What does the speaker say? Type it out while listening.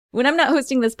When I'm not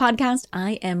hosting this podcast,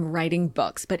 I am writing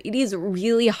books, but it is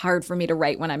really hard for me to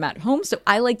write when I'm at home, so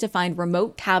I like to find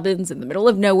remote cabins in the middle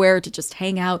of nowhere to just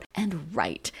hang out and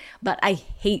write. But I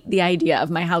hate the idea of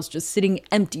my house just sitting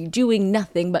empty, doing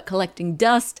nothing but collecting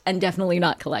dust and definitely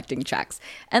not collecting checks.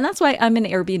 And that's why I'm an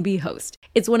Airbnb host.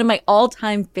 It's one of my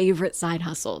all-time favorite side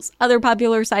hustles. Other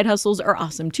popular side hustles are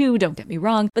awesome too, don't get me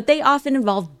wrong, but they often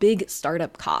involve big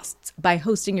startup costs. By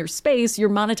hosting your space, you're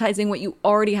monetizing what you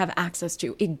already have access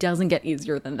to. It doesn't get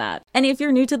easier than that. And if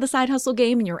you're new to the side hustle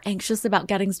game and you're anxious about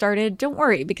getting started, don't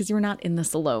worry, because you're not in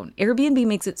this alone. Airbnb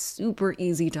makes it super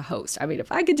easy to host. I mean,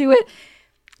 if I could do it,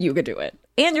 you could do it.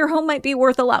 And your home might be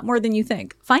worth a lot more than you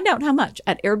think. Find out how much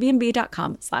at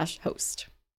airbnb.com/host.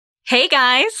 Hey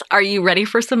guys, are you ready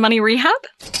for some money rehab?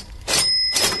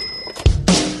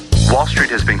 Wall Street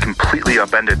has been completely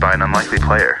upended by an unlikely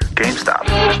player, GameStop.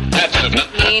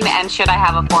 And should I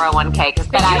have a 401k?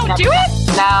 But you don't do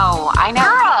it? No, I know.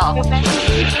 Girl!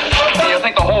 You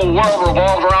think the whole world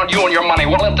revolves around you and your money?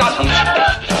 Well, it doesn't.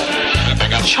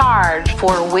 Charge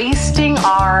for wasting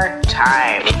our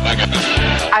time.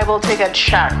 I will take a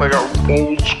check. Like a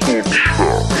old school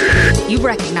check. You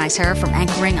recognize her from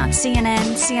anchoring on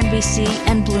CNN, CNBC,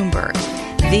 and Bloomberg.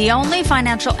 The only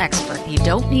financial expert you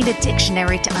don't need a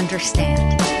dictionary to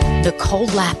understand. Nicole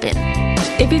Lapin.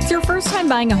 If it's your first time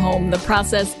buying a home, the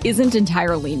process isn't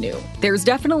entirely new. There's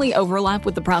definitely overlap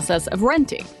with the process of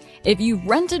renting. If you've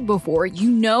rented before,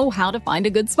 you know how to find a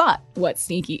good spot, what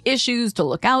sneaky issues to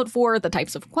look out for, the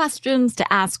types of questions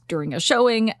to ask during a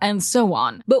showing, and so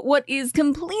on. But what is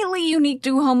completely unique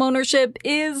to homeownership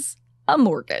is a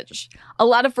mortgage. A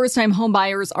lot of first-time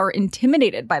homebuyers are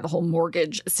intimidated by the whole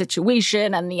mortgage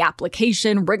situation and the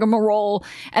application rigmarole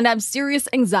and have serious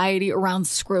anxiety around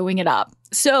screwing it up.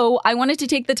 So I wanted to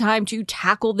take the time to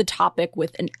tackle the topic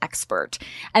with an expert.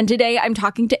 And today I'm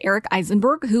talking to Eric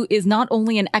Eisenberg, who is not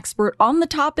only an expert on the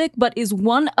topic, but is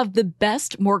one of the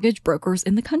best mortgage brokers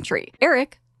in the country.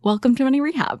 Eric, welcome to Money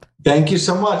Rehab. Thank you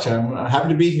so much. I'm happy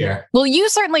to be here. Well, you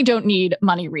certainly don't need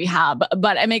money rehab,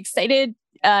 but I'm excited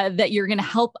that you're going to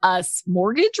help us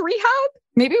mortgage rehab.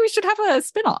 Maybe we should have a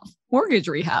spinoff, mortgage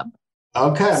rehab.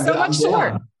 Okay. So much to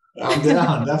learn. I'm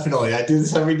down, definitely. I do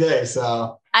this every day,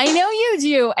 so. I know you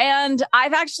do. And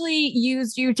I've actually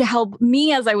used you to help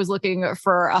me as I was looking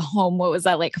for a home. What was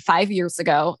that, like 5 years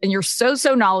ago? And you're so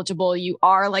knowledgeable. You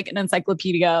are like an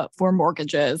encyclopedia for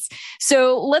mortgages.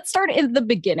 So let's start in the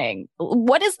beginning.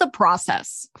 What is the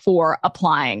process for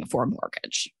applying for a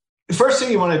mortgage? The first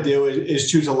thing you want to do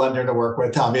is choose a lender to work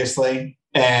with, obviously.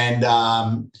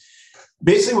 And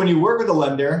basically, when you work with a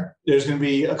lender, there's going to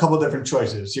be a couple of different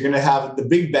choices. You're going to have the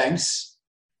big banks,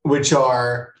 which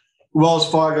are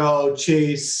Wells Fargo,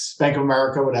 Chase, Bank of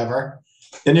America, whatever.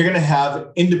 Then you're going to have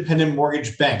independent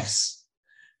mortgage banks.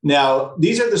 Now,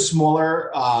 these are the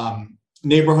smaller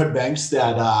neighborhood banks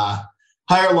that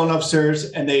hire loan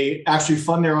officers, and they actually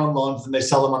fund their own loans and they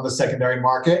sell them on the secondary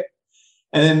market.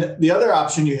 And then the other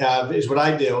option you have is what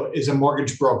I do, is a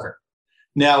mortgage broker.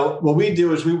 Now, what we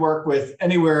do is we work with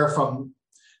anywhere from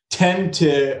 10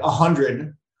 to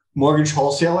 100 mortgage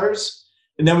wholesalers.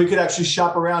 And then we could actually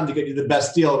shop around to get you the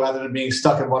best deal rather than being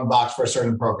stuck in one box for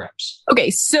certain programs. Okay,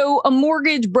 so a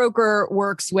mortgage broker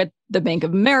works with the Bank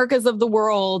of Americas of the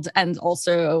world and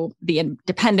also the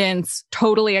independents,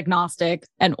 totally agnostic,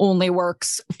 and only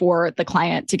works for the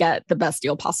client to get the best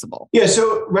deal possible. Yeah,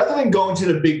 so rather than going to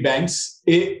the big banks,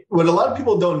 what a lot of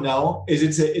people don't know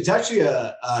is it's actually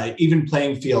a even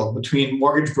playing field between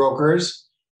mortgage brokers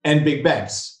and big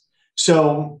banks.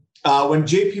 So when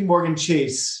JP Morgan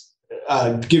Chase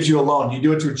gives you a loan, you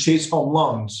do it through Chase Home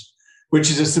Loans, which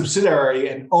is a subsidiary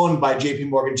and owned by JP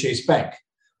Morgan Chase Bank,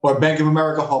 or Bank of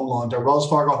America Home Loans, or Wells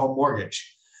Fargo Home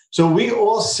Mortgage. So we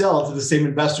all sell to the same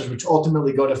investors, which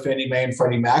ultimately go to Fannie Mae and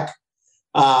Freddie Mac.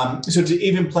 So it's an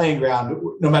even playing ground,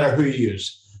 no matter who you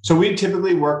use. So we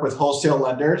typically work with wholesale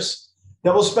lenders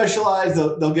that will specialize.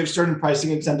 They'll give certain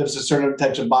pricing incentives to certain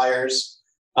types of buyers.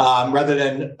 Rather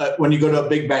than when you go to a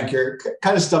big bank, you're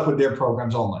kind of stuck with their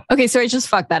programs only. Okay, so I just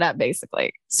fucked that up,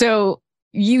 basically. So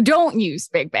you don't use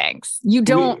big banks. You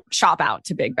don't shop out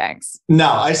to big banks.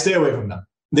 No, I stay away from them.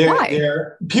 Why?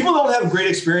 People don't have great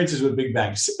experiences with big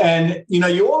banks. And,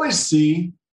 you always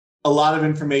see a lot of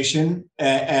information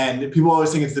and people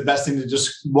always think it's the best thing to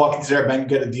just walk into their bank and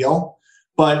get a deal.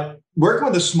 But working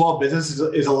with a small business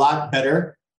is a lot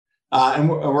better. And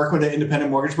work with an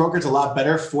independent mortgage broker is a lot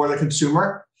better for the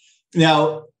consumer.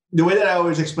 Now, the way that I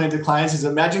always explain to clients is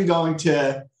imagine going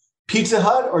to Pizza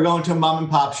Hut or going to a mom and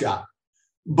pop shop.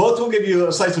 Both will give you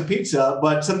a slice of pizza,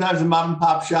 but sometimes a mom and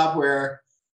pop shop where,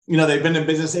 they've been in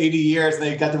business 80 years and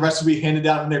they got the recipe handed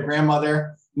down from their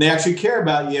grandmother and they actually care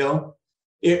about you.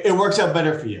 it works out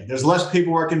better for you. There's less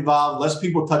paperwork involved, less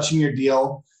people touching your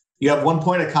deal. You have one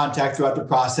point of contact throughout the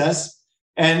process.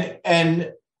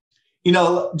 And you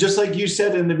know, just like you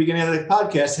said in the beginning of the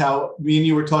podcast, how me and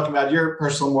you were talking about your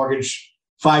personal mortgage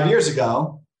 5 years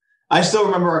ago, I still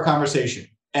remember our conversation.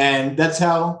 And that's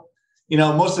how, you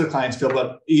know, most of the clients feel,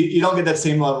 but you don't get that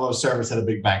same level of service at a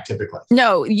big bank typically.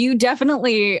 No, you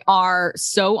definitely are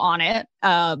so on it.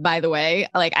 By the way,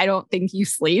 like, I don't think you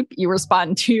sleep. You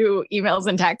respond to emails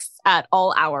and texts at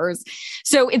all hours.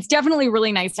 So it's definitely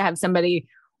really nice to have somebody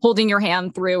holding your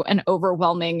hand through an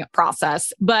overwhelming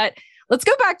process. But let's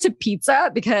go back to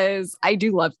pizza, because I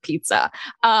do love pizza.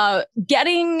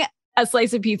 Getting a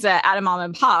slice of pizza at a mom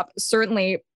and pop,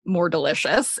 certainly more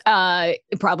delicious,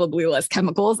 probably less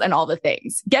chemicals and all the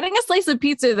things. Getting a slice of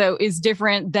pizza, though, is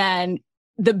different than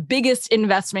the biggest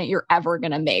investment you're ever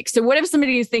going to make. So what if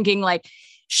somebody is thinking like,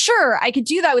 sure, I could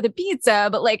do that with a pizza,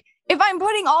 but like, if I'm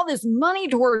putting all this money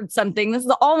towards something, this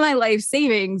is all my life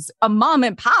savings, a mom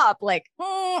and pop, like,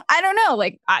 I don't know,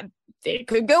 like they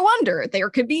could go under. There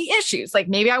could be issues. Like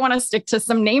maybe I want to stick to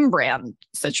some name brand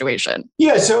situation.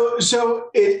 Yeah.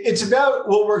 So it's about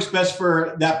what works best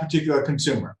for that particular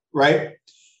consumer, right?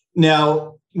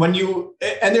 Now, and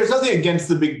there's nothing against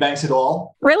the big banks at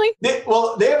all. Really? They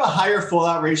have a higher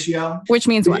fallout ratio. Which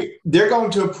means what? They're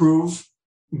going to approve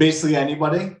basically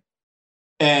anybody,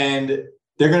 and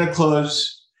they're going to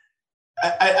close.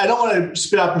 I don't want to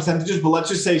spit out percentages, but let's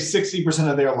just say 60%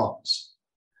 of their loans.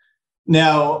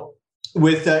 Now,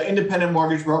 with an independent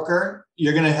mortgage broker,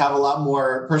 you're going to have a lot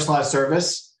more personalized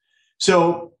service.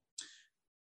 So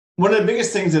one of the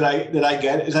biggest things that I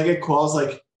get is I get calls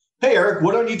like, hey, Eric,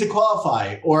 what do I need to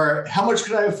qualify? Or how much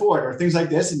could I afford? Or things like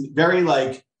this, and very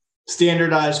like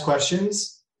standardized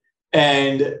questions.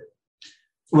 And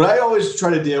what I always try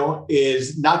to do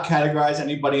is not categorize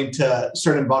anybody into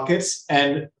certain buckets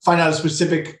and find out a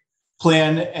specific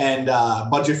plan and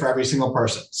budget for every single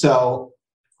person. So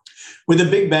with a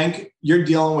big bank, you're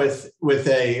dealing with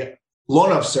a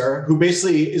loan officer who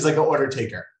basically is like an order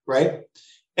taker, right?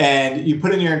 And you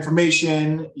put in your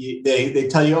information, they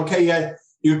tell you, okay, yeah,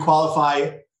 you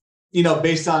qualify, you know,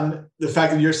 based on the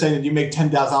fact that you're saying that you make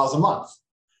 $10,000 a month.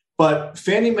 But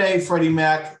Fannie Mae, Freddie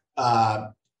Mac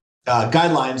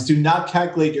guidelines do not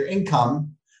calculate your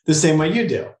income the same way you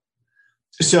do.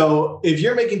 So if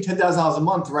you're making $10,000 a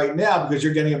month right now because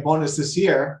you're getting a bonus this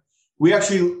year, we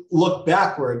actually look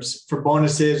backwards for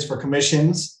bonuses, for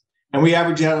commissions, and we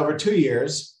average out over 2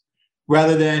 years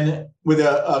rather than with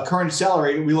a current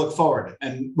salary, we look forward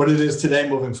and what it is today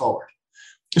moving forward.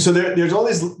 So there's all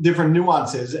these different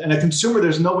nuances, and a consumer,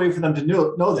 there's no way for them to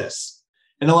know this.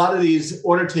 And a lot of these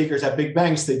order takers at big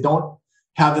banks, they don't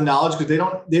have the knowledge because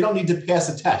they don't need to pass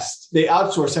a test. They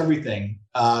outsource everything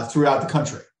throughout the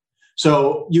country.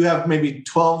 So you have maybe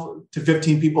 12 to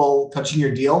 15 people touching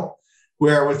your deal.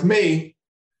 Where with me,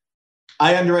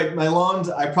 I underwrite my loans,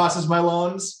 I process my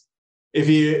loans. If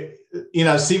you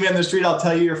see me on the street, I'll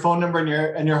tell you your phone number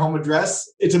and your home address.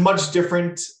 It's a much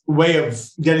different way of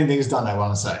getting things done, I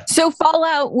want to say. So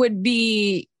fallout would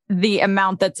be the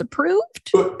amount that's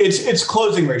approved? It's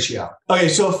closing ratio. Okay,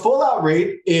 so fallout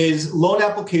rate is loan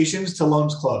applications to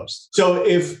loans closed. So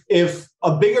if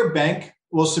a bigger bank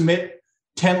will submit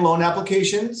 10 loan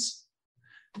applications,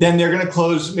 then they're going to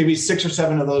close maybe 6 or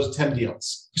 7 of those 10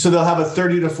 deals. So they'll have a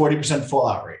 30 to 40%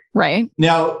 fallout rate. Right.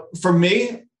 Now, for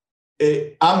me,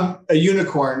 I'm a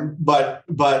unicorn, but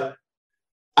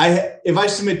if I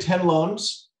submit 10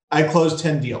 loans, I close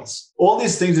 10 deals. All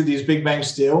these things that these big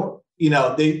banks do, you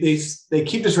know, they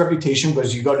keep this reputation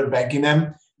because you go to banking them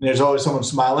and there's always someone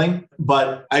smiling.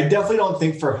 But I definitely don't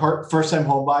think for first-time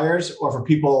home buyers or for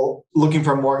people looking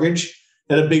for a mortgage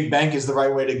that a big bank is the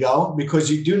right way to go,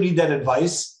 because you do need that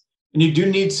advice and you do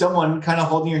need someone kind of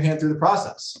holding your hand through the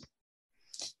process.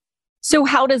 So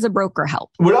how does a broker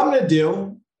help? What I'm going to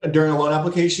do during a loan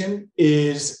application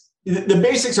is the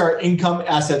basics are income,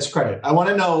 assets, credit. I want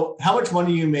to know how much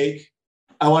money you make.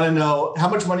 I want to know how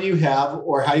much money you have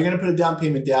or how you're going to put a down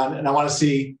payment down. And I want to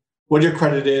see what your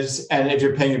credit is and if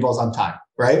you're paying your bills on time,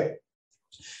 right?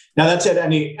 Now that's at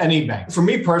any bank. For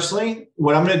me personally,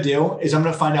 what I'm going to do is I'm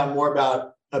going to find out more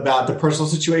about the personal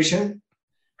situation.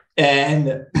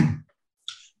 And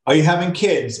are you having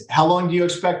kids? How long do you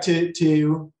expect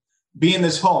to be in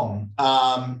this home?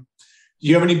 Do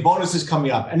you have any bonuses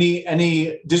coming up?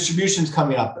 Any distributions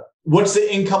coming up? What's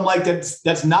the income like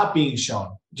that's not being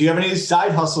shown? Do you have any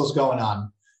side hustles going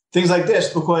on? Things like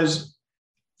this, because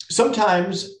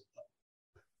sometimes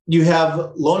you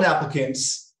have loan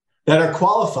applicants that are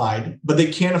qualified, but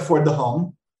they can't afford the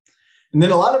home. And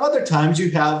then a lot of other times you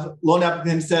have loan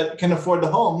applicants that can afford the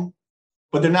home,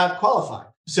 but they're not qualified.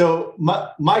 So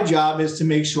my job is to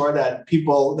make sure that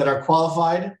people that are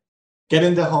qualified get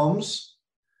into homes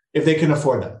if they can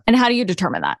afford them. And how do you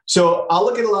determine that? So I'll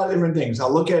look at a lot of different things.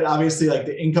 I'll look at, obviously, like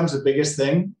the income's the biggest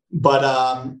thing, but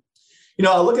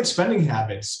I'll look at spending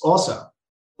habits also.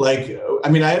 Like, I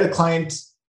had a client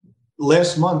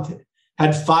last month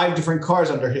had 5 different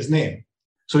cars under his name.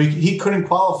 So he couldn't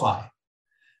qualify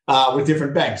with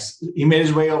different banks. He made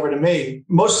his way over to me.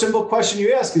 Most simple question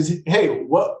you ask is, hey,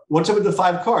 what's up with the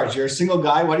 5 cars? You're a single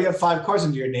guy. Why do you have 5 cars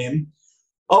under your name?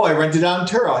 Oh, I rented out in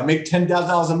Turo. I make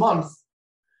 $10,000 a month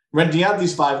renting out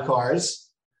these 5 cars.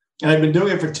 And I've been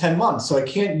doing it for 10 months. So I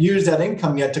can't use that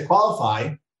income yet to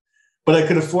qualify, but I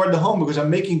could afford the home because I'm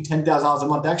making $10,000 a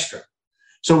month extra.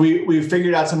 So we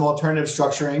figured out some alternative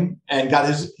structuring and got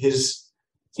his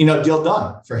deal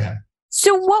done for him.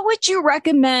 So what would you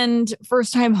recommend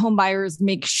first-time home buyers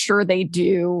make sure they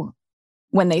do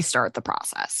when they start the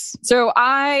process? So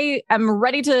I am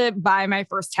ready to buy my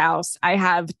first house. I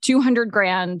have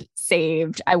 $200,000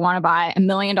 saved. I want to buy $1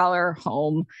 million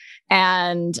home.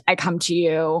 And I come to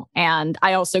you, and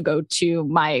I also go to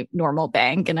my normal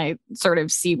bank and I sort of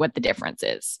see what the difference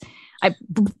is. I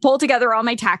pull together all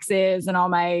my taxes and all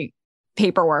my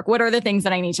paperwork. What are the things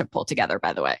that I need to pull together,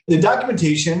 by the way? The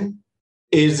documentation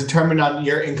is determined on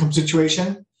your income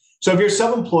situation. So if you're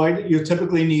self-employed, you'll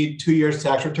typically need 2 years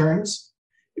tax returns.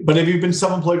 But if you've been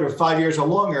self-employed for 5 years or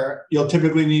longer, you'll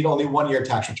typically need only 1 year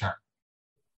tax return.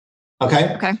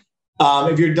 Okay? Okay.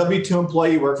 If you're a W-2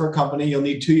 employee, you work for a company, you'll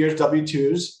need 2 years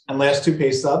W-2s and last 2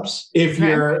 pay stubs. If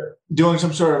you're doing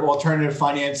some sort of alternative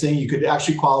financing, you could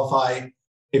actually qualify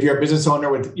if you're a business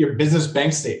owner with your business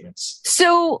bank statements.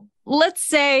 So let's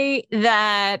say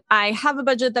that I have a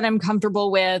budget that I'm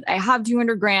comfortable with. I have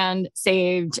 $200,000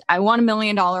 saved. I want $1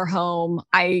 million home.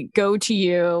 I go to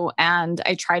you and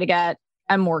I try to get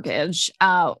a mortgage.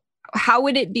 How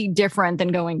would it be different than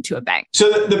going to a bank?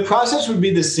 So the process would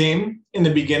be the same in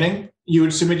the beginning. You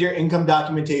would submit your income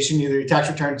documentation, either your tax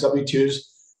returns, W-2s.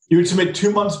 You would submit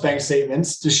 2 months bank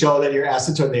statements to show that your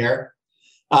assets are there.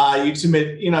 You'd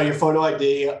submit, your photo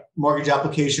ID, mortgage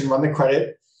application, run the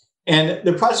credit. And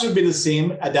the process would be the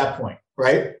same at that point,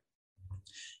 right?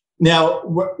 Now,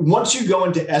 once you go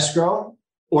into escrow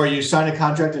or you sign a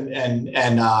contract and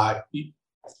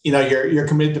you're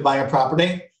committed to buying a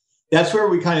property, that's where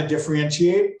we kind of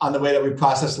differentiate on the way that we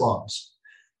process loans.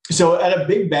 So at a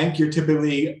big bank, they're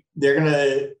going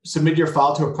to submit your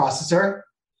file to a processor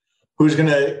who's going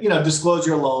to, disclose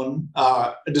your loan,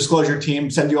 disclose your team,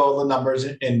 send you all the numbers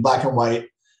in black and white,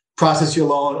 process your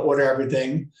loan, order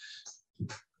everything.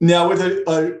 Now, with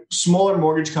a smaller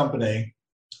mortgage company,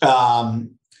 what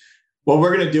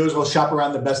we're going to do is we'll shop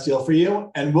around the best deal for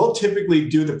you, and we'll typically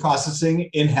do the processing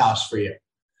in-house for you.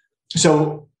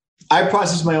 So I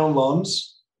process my own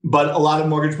loans, but a lot of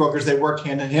mortgage brokers, they work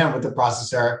hand in hand with the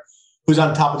processor who's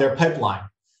on top of their pipeline.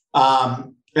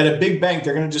 At a big bank,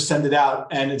 they're going to just send it out,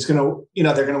 and it's going to,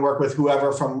 they're going to work with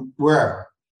whoever from wherever.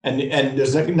 And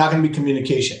there's not going to be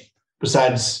communication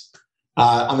besides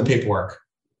on the paperwork.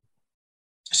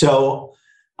 So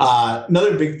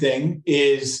another big thing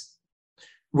is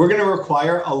we're going to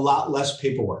require a lot less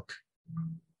paperwork.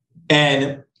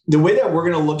 And the way that we're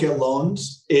going to look at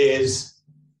loans is,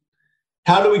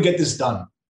 how do we get this done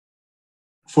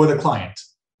for the client?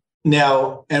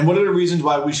 Now, and what are the reasons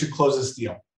why we should close this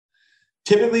deal?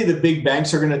 Typically, the big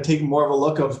banks are going to take more of a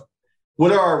look of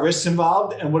what are our risks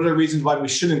involved and what are the reasons why we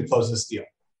shouldn't close this deal.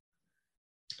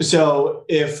 So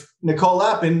if Nicole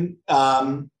Lappin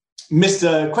missed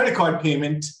a credit card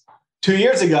payment 2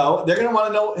 years ago, they're going to want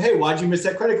to know, hey, why'd you miss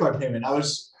that credit card payment? I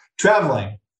was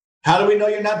traveling. How do we know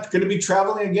you're not going to be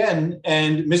traveling again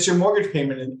and miss your mortgage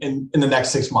payment in the next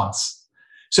 6 months?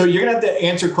 So you're going to have to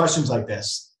answer questions like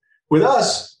this. With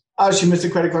us, she missed a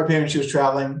credit card payment. She was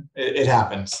traveling. It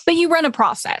happens. But you run a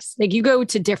process. Like, you go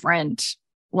to different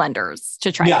lenders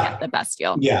to try to get the best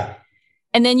deal. Yeah.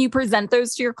 And then you present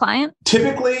those to your client?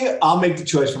 Typically, I'll make the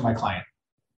choice for my client.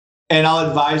 And I'll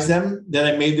advise them that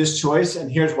I made this choice,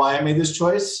 and here's why I made this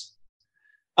choice.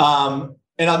 And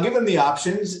I'll give them the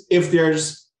options if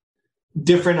there's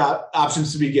different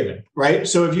options to be given, right?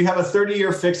 So if you have a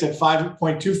 30-year fix at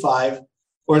 5.25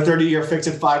 or a 30-year fix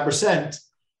at 5%,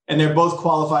 and they're both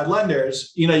qualified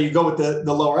lenders, you go with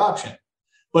the lower option.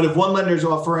 But if one lender is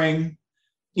offering,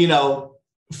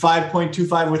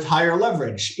 5.25 with higher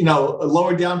leverage, a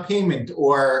lower down payment,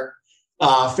 or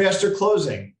faster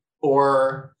closing,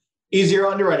 or easier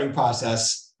underwriting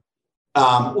process,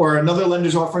 or another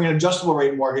lender's offering an adjustable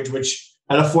rate mortgage, which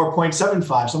at a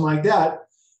 4.75, something like that.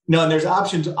 And there's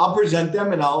options. I'll present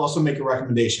them, and I'll also make a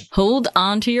recommendation. Hold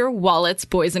on to your wallets,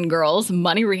 boys and girls.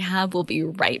 Money Rehab will be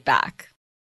right back.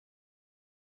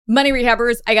 Money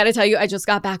Rehabbers, I gotta tell you, I just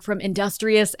got back from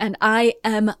Industrious and I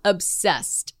am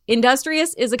obsessed.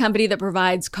 Industrious is a company that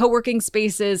provides co-working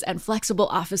spaces and flexible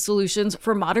office solutions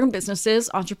for modern businesses,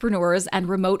 entrepreneurs, and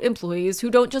remote employees who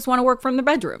don't just want to work from their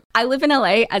bedroom. I live in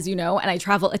LA, as you know, and I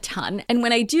travel a ton. And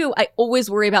when I do, I always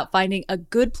worry about finding a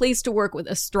good place to work with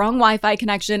a strong Wi-Fi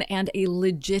connection and a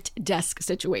legit desk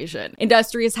situation.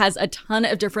 Industrious has a ton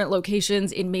of different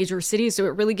locations in major cities, so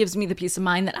it really gives me the peace of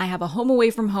mind that I have a home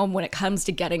away from home when it comes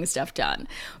to getting stuff done.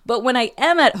 But when I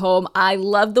am at home, I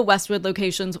love the Westwood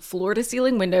location's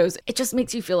floor-to-ceiling windows. It just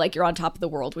makes you feel like you're on top of the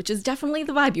world, which is definitely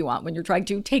the vibe you want when you're trying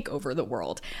to take over the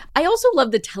world. I also love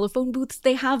the telephone booths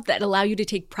they have that allow you to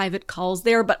take private calls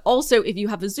there, but also if you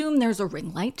have a Zoom, there's a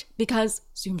ring light because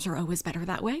Zooms are always better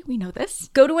that way. We know this.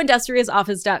 Go to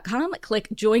industriousoffice.com, click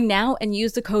join now, and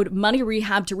use the code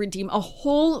MONEYREHAB to redeem a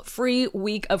whole free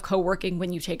week of co-working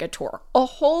when you take a tour. A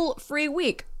whole free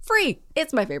week. Free.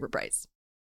 It's my favorite price.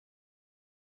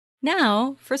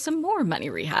 Now for some more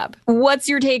money rehab. What's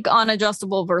your take on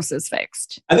adjustable versus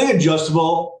fixed? I think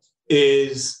adjustable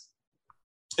it's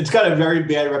got a very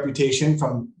bad reputation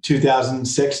from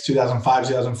 2006, 2005,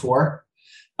 2004.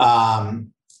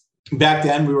 Back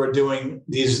then we were doing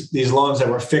these loans that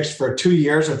were fixed for 2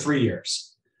 years or 3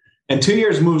 years. And 2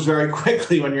 years moves very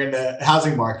quickly when you're in the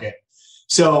housing market.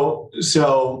 So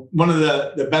one of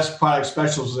the best product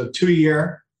specials was a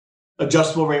 2-year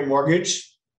adjustable rate mortgage.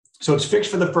 So it's fixed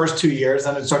for the first 2 years,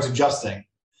 then it starts adjusting.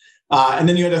 And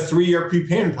then you had a 3-year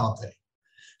prepayment penalty.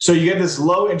 So you get this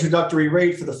low introductory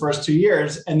rate for the first 2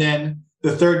 years, and then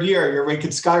the third year, your rate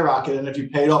could skyrocket. And if you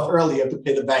pay it off early, you have to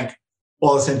pay the bank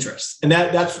all this interest. And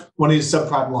that's one of these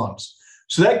subprime loans.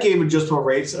 So that gave adjustable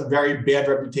rates a very bad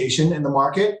reputation in the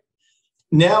market.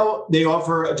 Now they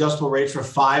offer adjustable rates for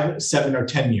 5, 7, or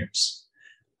 10 years.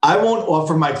 I won't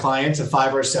offer my clients a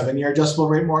 5 or 7 year adjustable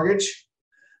rate mortgage.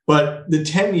 But the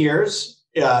 10 years,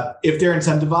 if they're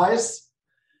incentivized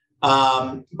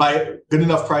by good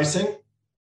enough pricing,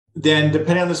 then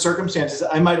depending on the circumstances,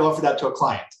 I might offer that to a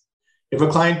client. If a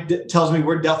client tells me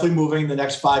we're definitely moving the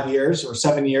next 5 years or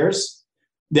 7 years,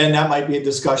 then that might be a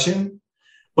discussion.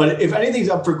 But if anything's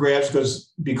up for grabs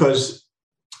because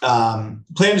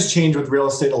plans change with real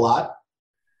estate a lot,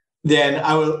 then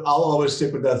I'll always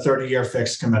stick with the 30-year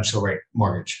fixed conventional rate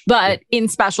mortgage. But in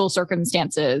special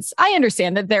circumstances, I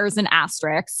understand that there's an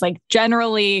asterisk. Like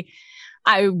generally,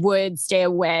 I would stay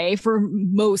away for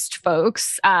most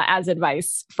folks as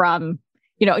advice from,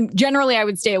 generally I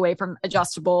would stay away from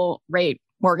adjustable rate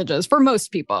mortgages for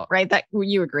most people, right? That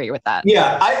you agree with that?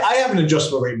 Yeah, I have an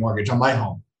adjustable rate mortgage on my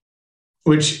home,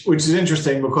 which is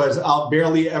interesting because I'll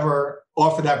barely ever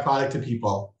offer that product to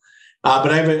people.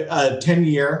 But I have a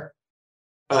 10-year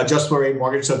adjustable rate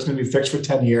mortgage, so it's going to be fixed for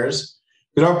 10 years.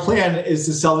 But our plan is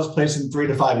to sell this place in 3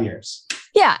 to 5 years.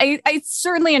 Yeah, I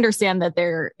certainly understand that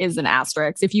there is an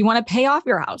asterisk. If you want to pay off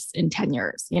your house in 10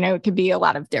 years, it could be a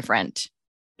lot of different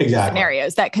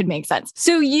scenarios that could make sense.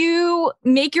 So you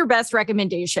make your best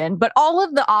recommendation, but all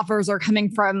of the offers are coming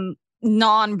from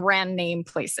non-brand name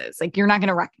places. Like you're not going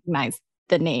to recognize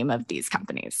the name of these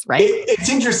companies, right? It's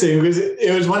interesting because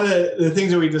it was one of the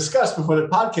things that we discussed before the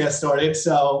podcast started.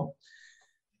 So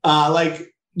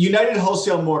like United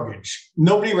Wholesale Mortgage,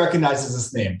 nobody recognizes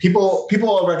this name. People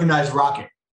all recognize Rocket,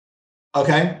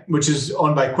 okay, which is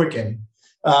owned by Quicken.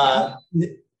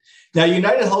 Now,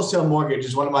 United Wholesale Mortgage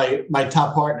is one of my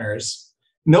top partners.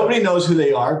 Nobody knows who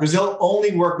they are because they'll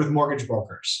only work with mortgage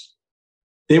brokers.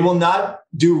 They will not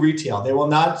do retail. They will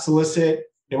not solicit.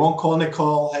 They won't call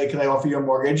Nicole, hey, can I offer you a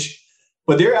mortgage?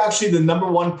 But they're actually the number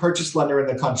one purchase lender in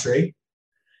the country.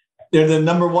 They're the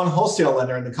number one wholesale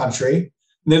lender in the country.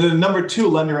 And they're the number 2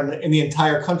 lender in the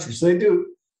entire country. So they do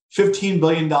 $15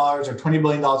 billion or $20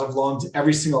 billion of loans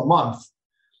every single month.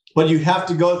 But you have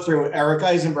to go through Eric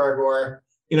Eisenberg or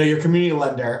your community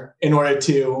lender in order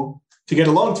to get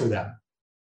a loan through them.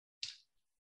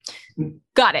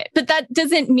 Got it. But that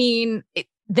doesn't mean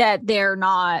that they're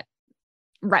not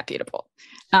reputable.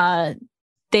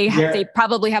 They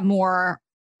probably have more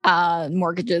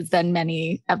mortgages than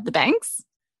many of the banks.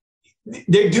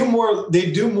 They do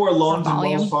more loans than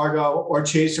Wells Fargo or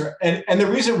Chase, and the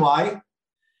reason why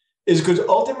is because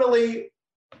ultimately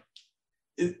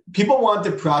people want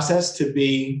the process to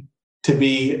be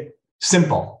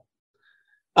simple.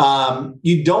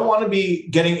 You don't want to be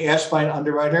getting asked by an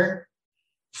underwriter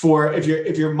for if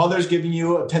your mother's giving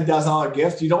you a $10,000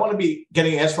 gift. You don't want to be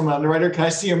getting asked from an underwriter, can I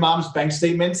see your mom's bank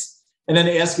statements? And then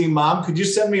asking mom, could you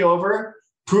send me over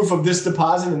proof of this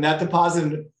deposit and that deposit?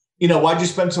 And, why'd you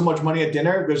spend so much money at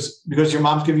dinner? Because your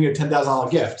mom's giving you a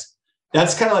 $10,000 gift.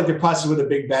 That's kind of like the process with a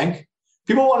big bank.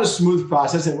 People want a smooth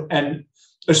process. And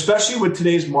especially with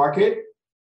today's market,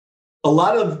 a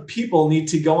lot of people need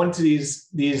to go into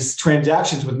these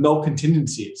transactions with no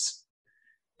contingencies.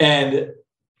 And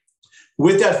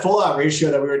with that fallout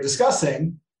ratio that we were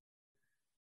discussing,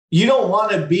 you don't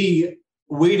want to be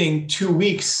waiting 2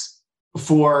 weeks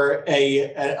for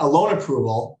a loan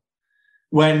approval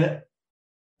when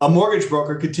a mortgage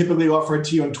broker could typically offer it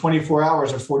to you in 24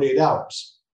 hours or 48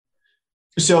 hours.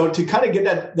 So to kind of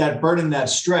get that burden, that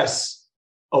stress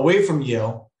away from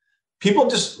you, people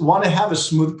just want to have a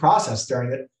smooth process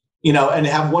during it, and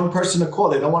have one person to call.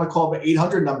 They don't want to call up an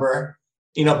 800 number,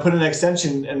 put an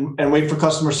extension and wait for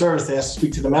customer service. They have to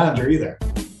speak to the manager either.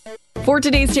 For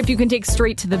today's tip you can take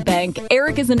straight to the bank,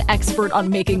 Eric is an expert on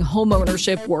making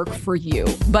homeownership work for you.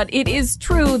 But it is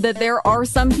true that there are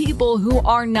some people who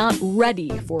are not ready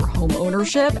for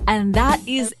homeownership, and that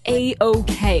is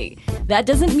A-okay. That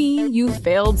doesn't mean you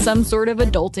failed some sort of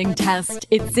adulting test.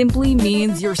 It simply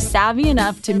means you're savvy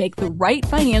enough to make the right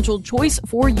financial choice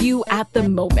for you at the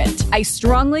moment. I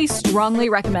strongly, strongly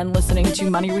recommend listening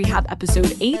to Money Rehab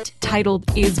episode 8, titled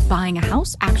Is Buying a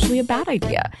House Actually a Bad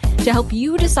Idea?, to help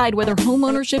you decide whether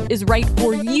homeownership is right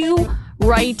for you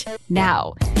right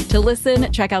now. To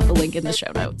listen, check out the link in the show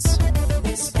notes.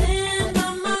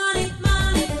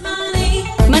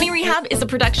 Money Rehab is a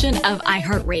production of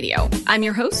iHeartRadio. I'm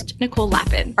your host, Nicole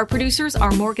Lappin. Our producers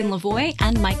are Morgan Lavoie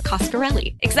and Mike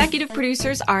Coscarelli. Executive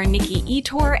producers are Nikki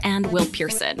Etor and Will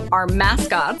Pearson. Our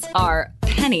mascots are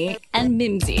Penny and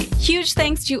Mimsy. Huge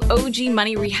thanks to OG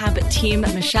Money Rehab team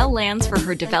Michelle Lands for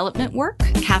her development work,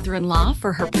 Catherine Law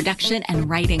for her production and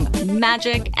writing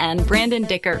magic, and Brandon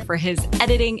Dickert for his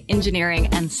editing, engineering,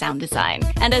 and sound design.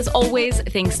 And as always,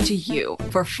 thanks to you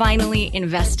for finally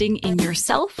investing in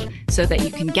yourself so that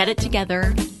you can get it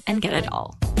together and get it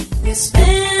all.